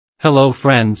Hello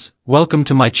friends, welcome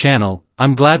to my channel.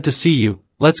 I'm glad to see you.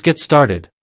 Let's get started.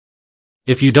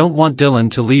 If you don't want Dylan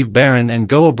to leave Baron and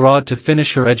go abroad to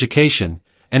finish her education,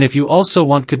 and if you also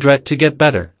want Kudret to get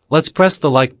better, let's press the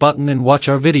like button and watch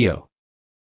our video.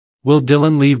 Will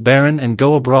Dylan leave Baron and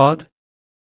go abroad?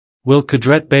 Will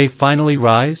Kudret Bey finally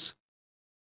rise?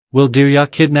 Will Dirya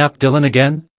kidnap Dylan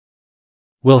again?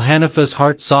 Will Hanifa's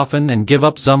heart soften and give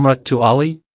up Zumrut to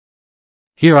Ali?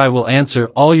 Here I will answer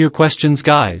all your questions,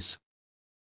 guys.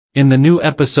 In the new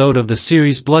episode of the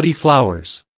series Bloody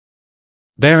Flowers,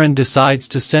 Baron decides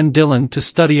to send Dylan to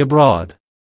study abroad.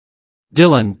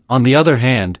 Dylan, on the other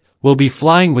hand, will be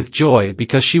flying with joy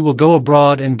because she will go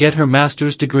abroad and get her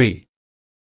master's degree.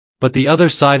 But the other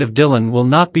side of Dylan will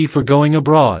not be for going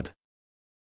abroad,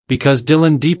 because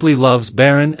Dylan deeply loves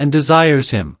Baron and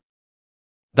desires him.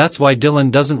 That's why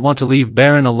Dylan doesn't want to leave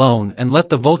Baron alone and let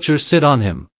the vulture sit on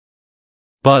him.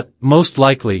 But, most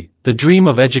likely, the dream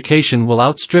of education will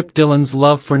outstrip Dylan's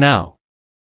love for now.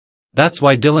 That's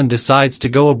why Dylan decides to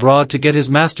go abroad to get his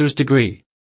master's degree.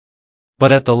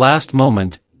 But at the last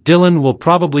moment, Dylan will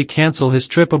probably cancel his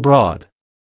trip abroad.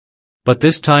 But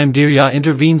this time Dirya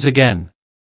intervenes again,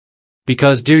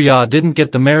 because Dirya didn't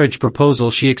get the marriage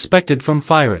proposal she expected from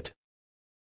Firat.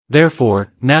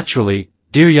 Therefore, naturally,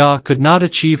 Dirya could not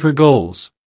achieve her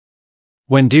goals.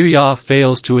 When Dirya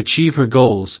fails to achieve her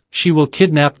goals, she will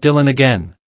kidnap Dylan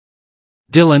again.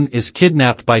 Dylan is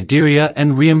kidnapped by Dirya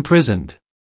and re-imprisoned.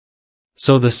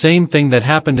 So the same thing that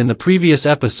happened in the previous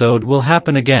episode will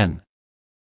happen again.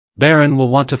 Baron will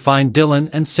want to find Dylan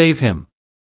and save him.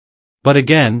 But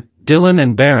again, Dylan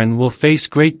and Baron will face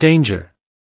great danger.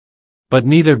 But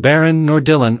neither Baron nor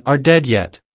Dylan are dead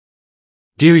yet.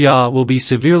 Dirya will be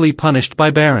severely punished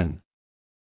by Baron.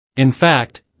 In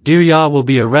fact, Dirya will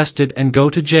be arrested and go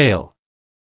to jail.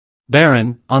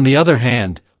 Baron, on the other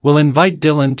hand, will invite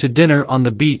Dylan to dinner on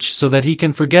the beach so that he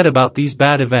can forget about these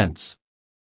bad events.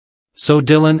 So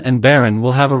Dylan and Baron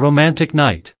will have a romantic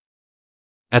night.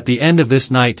 At the end of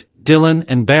this night, Dylan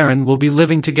and Baron will be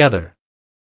living together.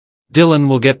 Dylan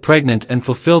will get pregnant and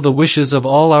fulfill the wishes of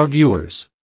all our viewers.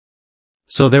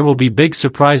 So there will be big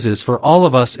surprises for all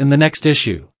of us in the next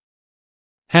issue.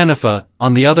 Hanifa,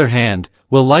 on the other hand,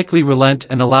 will likely relent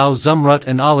and allow Zumrut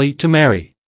and Ali to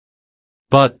marry.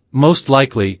 But, most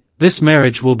likely, this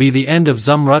marriage will be the end of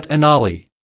Zumrut and Ali.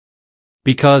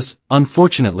 Because,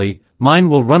 unfortunately, Mine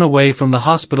will run away from the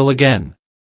hospital again.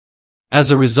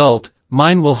 As a result,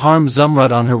 Mine will harm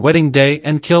Zumrut on her wedding day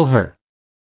and kill her.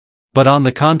 But on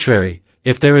the contrary,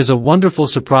 if there is a wonderful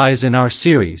surprise in our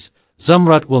series,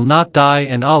 Zumrut will not die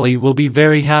and Ali will be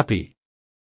very happy.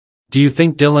 Do you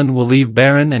think Dylan will leave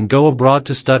Baron and go abroad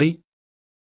to study?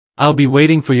 I'll be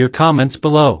waiting for your comments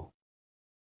below.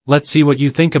 Let's see what you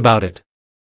think about it.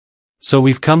 So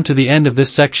we've come to the end of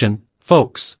this section,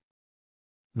 folks.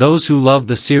 Those who love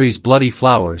the series Bloody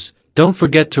Flowers, don't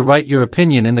forget to write your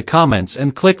opinion in the comments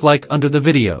and click like under the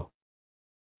video.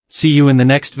 See you in the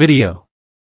next video.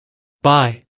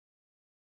 Bye.